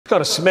Got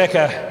a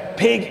smacker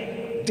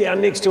peg down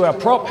next to our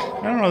prop.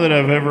 I don't know that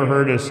I've ever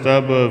heard a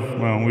stub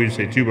of, well, we just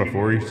say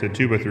 2x4, you said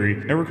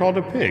 2x3, ever called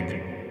a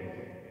pig.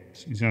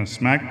 So he's gonna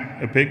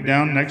smack a pig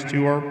down next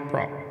to our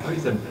prop. Oh, he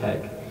said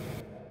peg.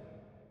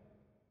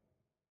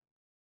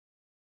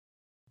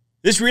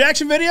 This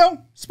reaction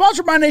video,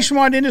 sponsored by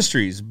Nationwide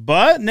Industries,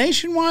 but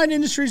Nationwide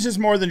Industries is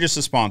more than just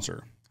a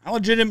sponsor. I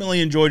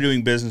legitimately enjoy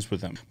doing business with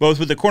them, both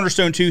with the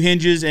Cornerstone 2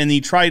 hinges and the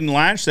Trident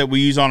latch that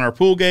we use on our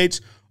pool gates,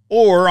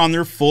 or on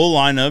their full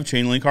line of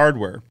chain link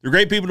hardware. They're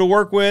great people to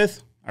work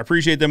with. I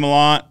appreciate them a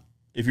lot.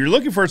 If you're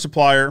looking for a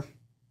supplier,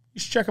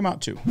 you should check them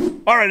out too.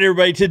 All right,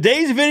 everybody,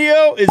 today's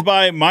video is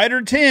by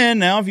Miter 10.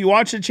 Now, if you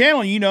watch the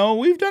channel, you know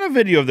we've done a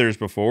video of theirs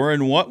before,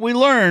 and what we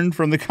learned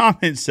from the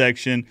comments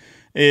section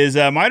is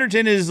Miter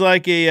 10 is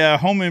like a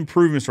home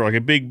improvement store, like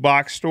a big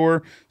box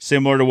store,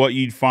 similar to what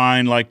you'd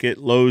find like at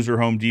Lowe's or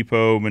Home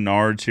Depot,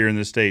 Menards here in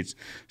the States.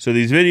 So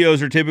these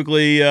videos are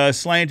typically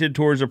slanted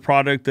towards a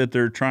product that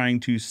they're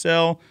trying to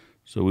sell.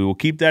 So we will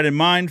keep that in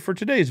mind for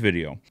today's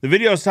video. The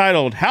video is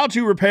titled, How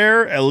to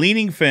Repair a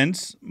Leaning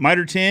Fence,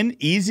 Miter 10,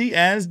 Easy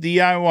as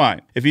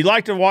DIY. If you'd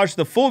like to watch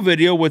the full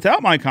video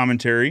without my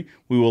commentary,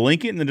 we will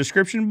link it in the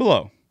description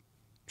below.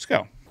 Let's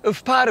go.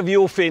 If part of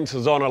your fence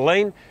is on a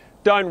lean,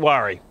 don't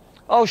worry.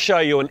 I'll show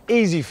you an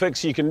easy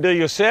fix you can do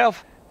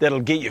yourself that'll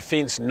get your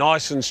fence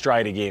nice and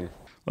straight again.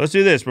 Let's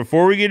do this.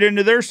 Before we get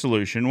into their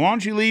solution, why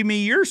don't you leave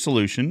me your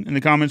solution in the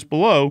comments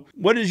below.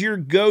 What is your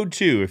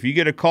go-to if you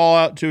get a call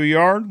out to a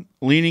yard,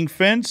 leaning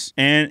fence,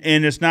 and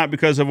it's not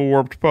because of a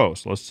warped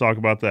post? Let's talk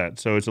about that.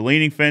 So it's a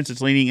leaning fence,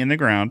 it's leaning in the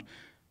ground.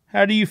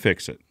 How do you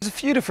fix it? There's a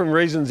few different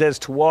reasons as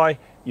to why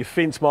your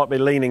fence might be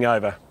leaning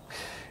over.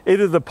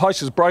 Either the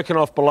post is broken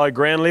off below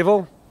ground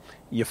level,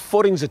 your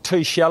footings are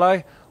too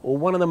shallow, or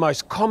one of the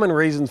most common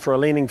reasons for a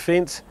leaning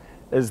fence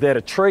is that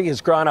a tree has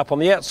grown up on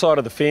the outside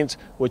of the fence,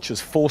 which has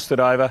forced it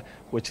over,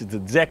 which is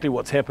exactly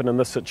what's happened in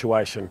this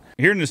situation.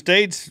 Here in the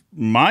States,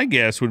 my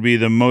guess would be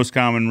the most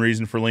common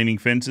reason for leaning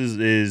fences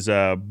is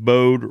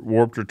bowed,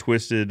 warped, or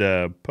twisted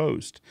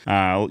post.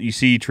 You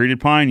see treated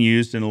pine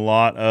used in a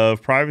lot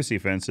of privacy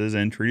fences,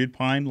 and treated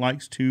pine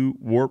likes to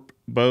warp,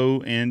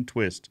 bow, and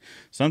twist.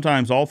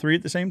 Sometimes all three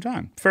at the same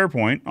time. Fair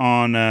point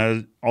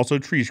on also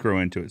trees grow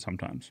into it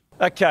sometimes.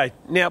 Okay,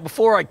 now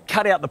before I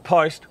cut out the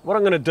post, what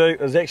I'm going to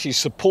do is actually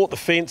support the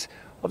fence.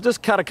 I've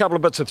just cut a couple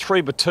of bits of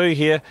 3x2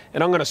 here,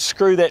 and I'm going to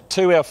screw that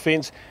to our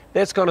fence.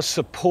 That's going to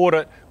support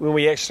it when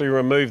we actually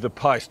remove the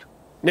post.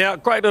 Now,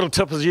 great little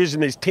tip is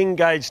using these 10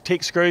 gauge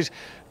Tech screws.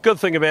 Good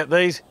thing about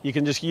these, you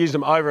can just use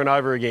them over and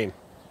over again.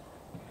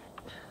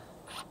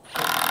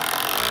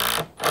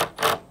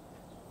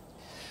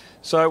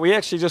 So we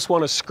actually just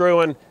want to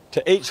screw in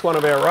to each one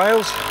of our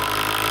rails.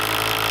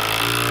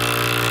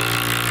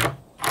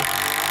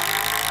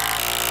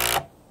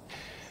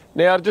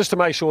 Now, just to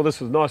make sure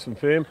this is nice and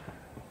firm,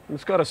 I'm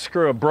just got to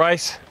screw a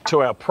brace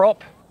to our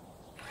prop.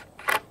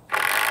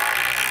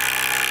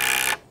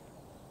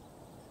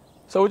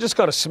 So we just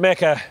got to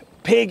smack a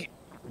peg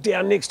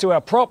down next to our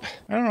prop.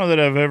 I don't know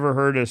that I've ever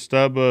heard a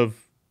stub of,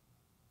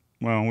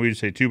 well, we just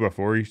say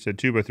 2x4, you said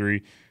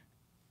 2x3,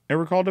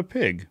 ever called a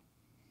pig.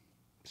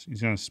 So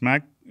he's going to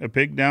smack a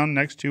pig down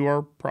next to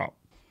our prop.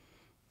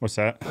 What's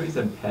that? Oh, he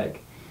said peg.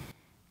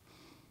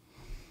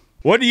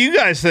 What do you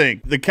guys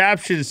think? The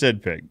caption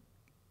said pig.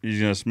 He's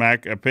going to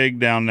smack a pig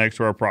down next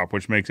to our prop,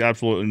 which makes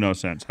absolutely no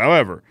sense.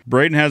 However,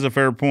 Braden has a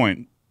fair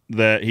point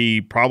that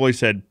he probably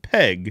said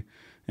peg,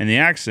 and the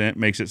accent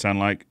makes it sound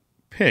like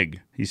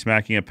pig. He's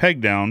smacking a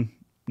peg down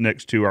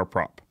next to our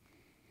prop.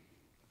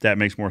 That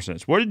makes more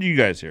sense. What did you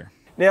guys hear?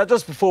 Now,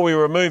 just before we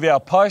remove our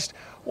post,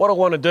 what I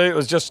want to do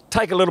is just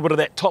take a little bit of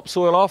that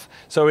topsoil off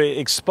so we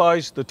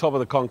expose the top of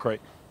the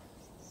concrete.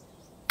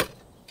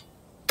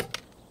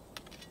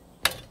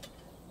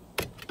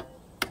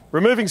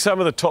 Removing some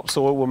of the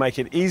topsoil will make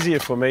it easier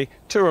for me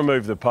to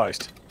remove the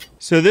post.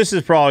 So this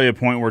is probably a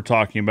point we're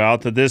talking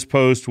about, that this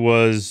post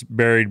was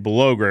buried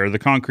below grade, or the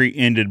concrete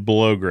ended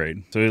below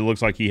grade. So it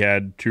looks like he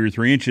had 2 or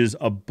 3 inches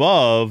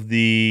above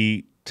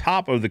the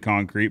top of the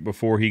concrete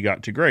before he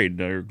got to grade,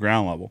 or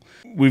ground level.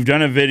 We've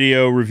done a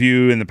video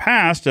review in the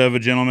past of a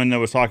gentleman that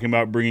was talking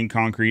about bringing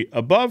concrete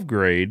above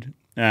grade.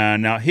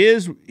 Now he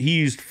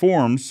used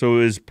forms, so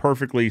it is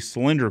perfectly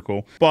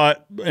cylindrical.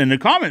 But in the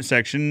comment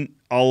section,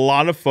 a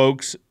lot of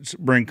folks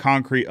bring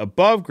concrete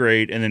above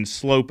grade and then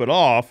slope it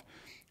off,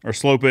 or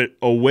slope it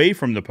away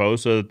from the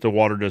post so that the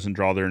water doesn't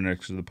draw there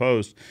next to the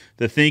post.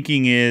 The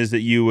thinking is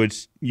that you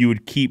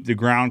would keep the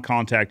ground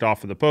contact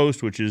off of the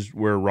post, which is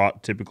where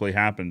rot typically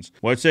happens.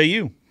 What say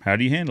you? How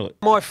do you handle it?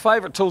 My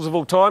favourite tools of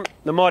all time,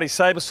 the mighty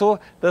saber saw.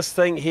 This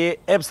thing here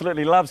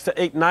absolutely loves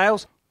to eat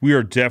nails. We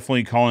are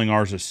definitely calling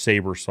ours a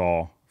saber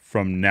saw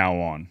from now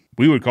on.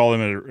 We would call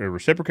them a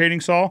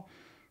reciprocating saw.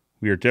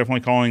 We are definitely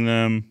calling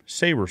them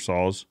saber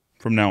saws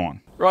from now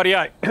on.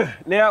 Rightio.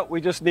 Now we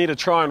just need to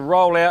try and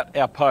roll out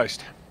our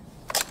post.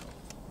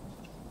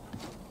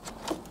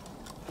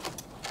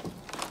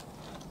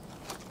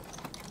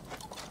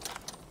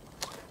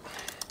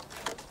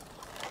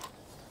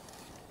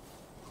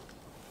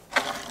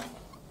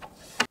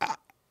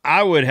 I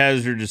I would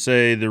hazard to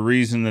say the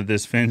reason that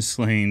this fence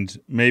leaned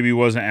maybe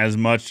wasn't as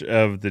much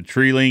of the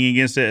tree leaning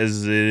against it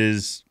as it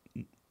is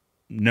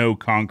no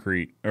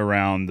concrete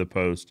around the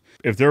post.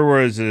 If there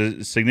was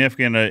a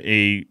significant,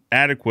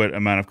 adequate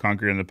amount of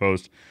concrete on the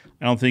post,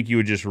 I don't think you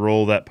would just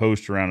roll that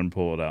post around and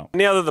pull it out.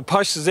 Now that the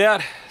post is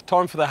out,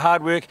 time for the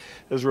hard work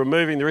is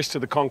removing the rest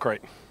of the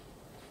concrete.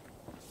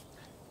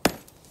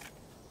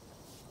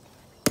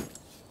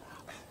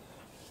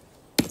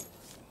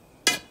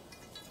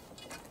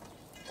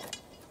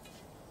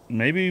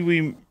 Maybe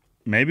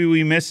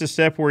we missed a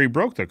step where he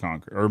broke the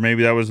concrete, or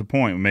maybe that was the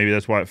point. Maybe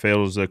that's why it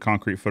failed, as the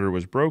concrete footer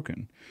was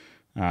broken.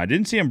 I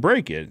didn't see him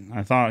break it.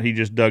 I thought he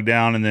just dug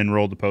down and then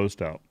rolled the post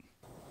out.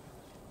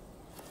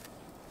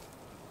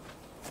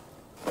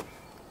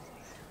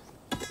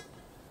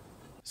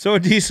 So a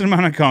decent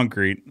amount of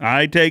concrete.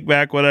 I take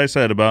back what I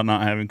said about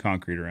not having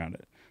concrete around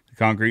it. The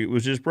concrete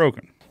was just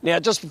broken. Now,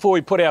 just before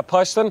we put our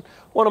post in, I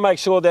want to make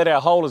sure that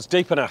our hole is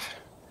deep enough.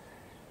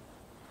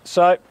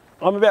 So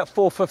I'm about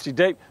 450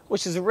 deep,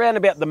 which is around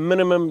about the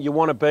minimum you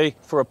want to be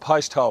for a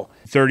post hole.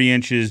 30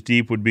 inches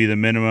deep would be the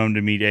minimum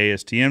to meet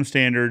ASTM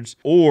standards,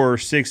 or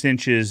 6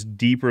 inches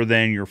deeper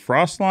than your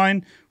frost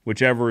line,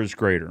 whichever is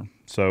greater.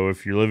 So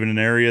if you live in an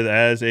area that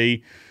has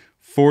a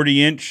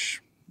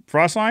 40-inch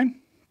frost line,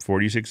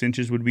 46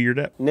 inches would be your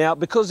depth. Now,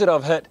 because that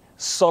I've hit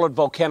solid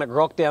volcanic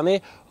rock down there,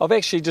 I've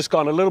actually just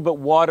gone a little bit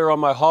wider on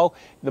my hole.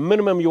 The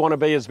minimum you want to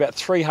be is about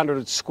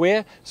 300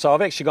 square, so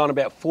I've actually gone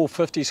about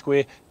 450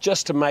 square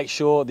just to make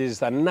sure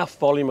there's enough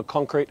volume of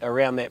concrete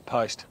around that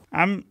post.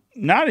 I'm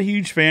not a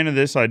huge fan of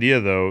this idea,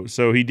 though.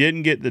 So he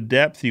didn't get the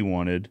depth he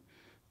wanted,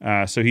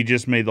 so he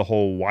just made the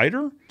hole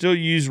wider. Still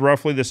use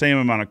roughly the same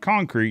amount of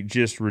concrete,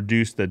 just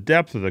reduce the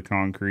depth of the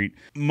concrete.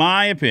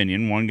 My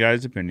opinion, one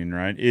guy's opinion,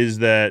 right, is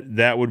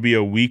that would be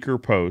a weaker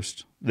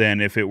post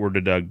than if it were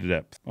to dug to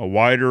depth. A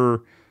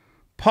wider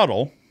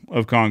puddle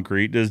of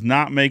concrete does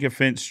not make a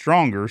fence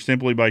stronger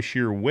simply by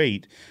sheer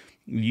weight.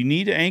 You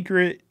need to anchor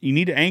it.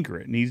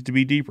 It needs to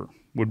be deeper,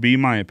 would be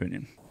my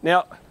opinion.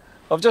 Now,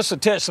 I've just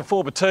attached the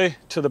 4x2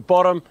 to the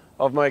bottom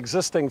of my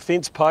existing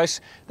fence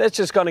post. That's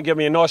just going to give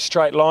me a nice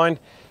straight line.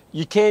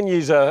 You can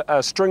use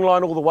a string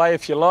line all the way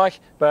if you like,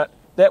 but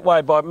that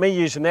way, by me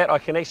using that, I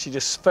can actually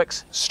just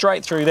fix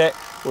straight through that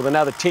with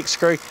another Tech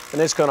screw, and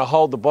that's going to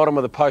hold the bottom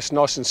of the post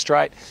nice and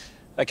straight.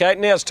 Okay,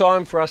 now it's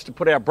time for us to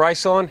put our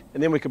brace on,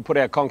 and then we can put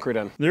our concrete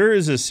in. There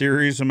is a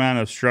serious amount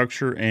of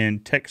structure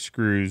and Tech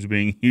screws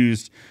being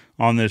used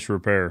on this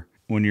repair.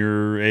 When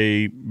you're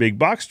a big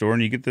box store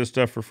and you get this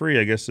stuff for free,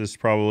 I guess this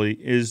probably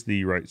is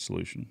the right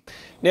solution.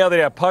 Now that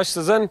our post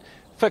is in,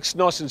 fixed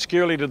nice and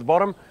securely to the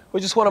bottom,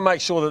 we just want to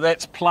make sure that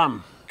that's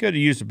plumb. Could have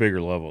used a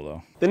bigger level,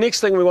 though. The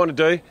next thing we want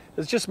to do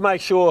is just make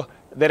sure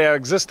that our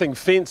existing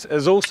fence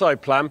is also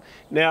plumb.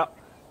 Now,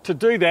 to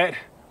do that,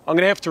 I'm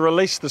going to have to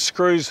release the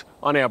screws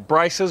on our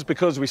braces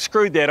because we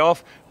screwed that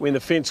off when the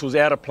fence was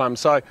out of plumb.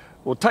 So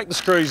we'll take the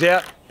screws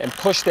out and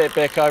push that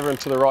back over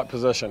into the right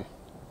position.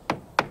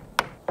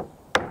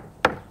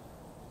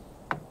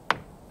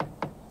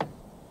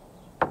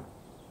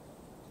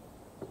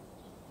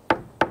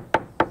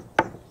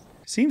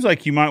 Seems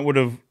like you might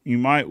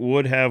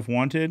have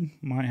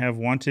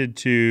wanted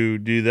to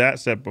do that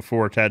step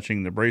before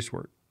attaching the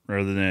bracework,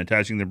 rather than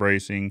attaching the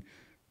bracing,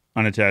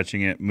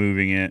 unattaching it,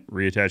 moving it,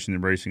 reattaching the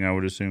bracing, I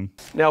would assume.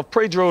 Now I've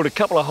pre-drilled a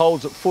couple of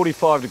holes at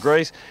 45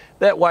 degrees.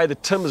 That way the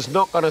timber's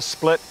not going to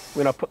split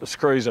when I put the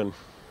screws in.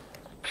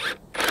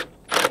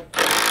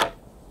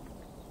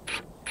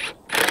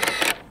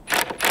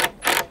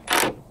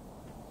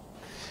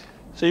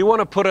 So you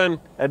want to put in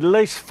at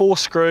least 4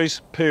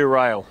 screws per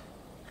rail.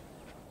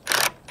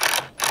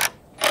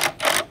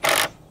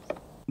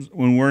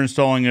 When we're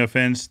installing a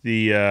fence,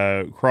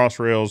 the cross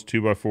rails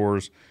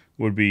 2x4s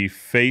would be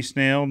face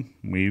nailed.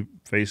 We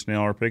face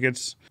nail our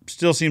pickets.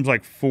 Still seems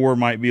like 4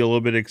 might be a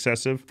little bit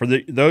excessive. For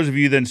those of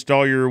you that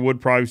install your wood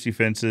privacy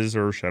fences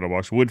or shadow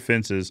box wood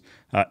fences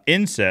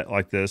inset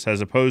like this, as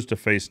opposed to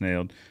face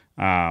nailed,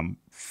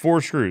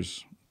 4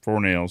 screws,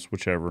 4 nails,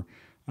 whichever.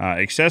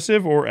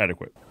 Excessive or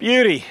adequate?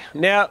 Beauty.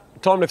 Now,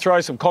 time to throw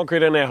some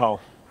concrete in our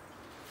hole.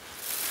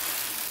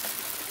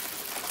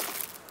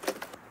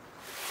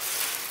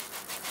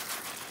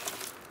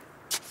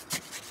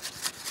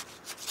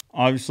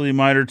 Obviously,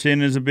 Miter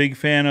 10 is a big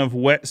fan of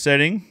wet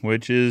setting,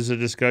 which is a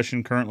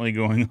discussion currently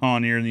going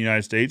on here in the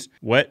United States.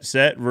 Wet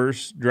set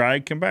versus dry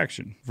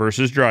compaction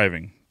versus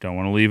driving. Don't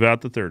want to leave out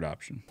the third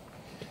option.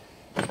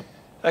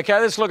 Okay,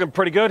 that's looking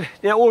pretty good.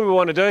 Now, all we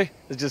want to do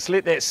is just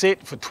let that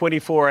set for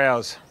 24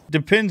 hours.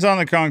 Depends on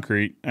the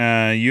concrete.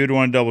 You'd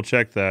want to double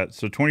check that.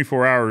 So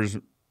 24 hours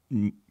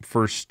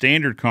for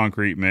standard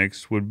concrete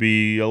mix would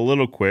be a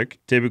little quick.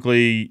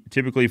 Typically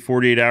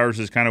 48 hours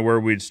is kind of where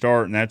we'd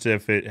start, and that's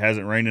if it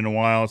hasn't rained in a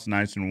while, it's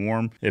nice and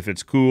warm. If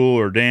it's cool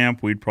or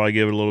damp, we'd probably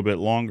give it a little bit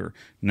longer.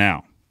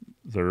 Now,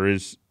 there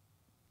is,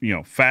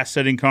 fast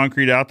setting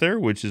concrete out there,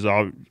 which is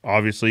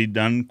obviously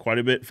done quite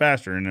a bit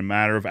faster in a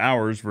matter of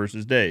hours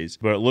versus days.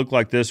 But it looked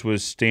like this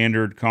was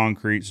standard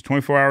concrete, so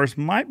 24 hours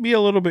might be a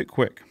little bit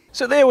quick.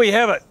 So there we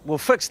have it. We'll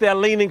fix our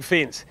leaning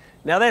fence.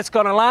 Now that's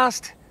going to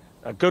last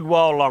a good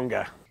while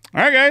longer.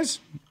 All right, guys.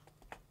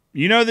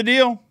 You know the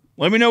deal.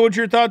 Let me know what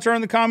your thoughts are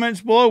in the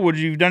comments below. Would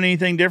you have done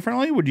anything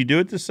differently? Would you do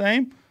it the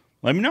same?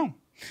 Let me know.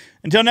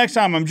 Until next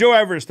time, I'm Joe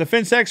Everest, the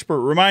fence expert,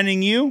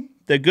 reminding you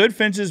that good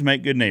fences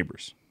make good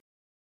neighbors.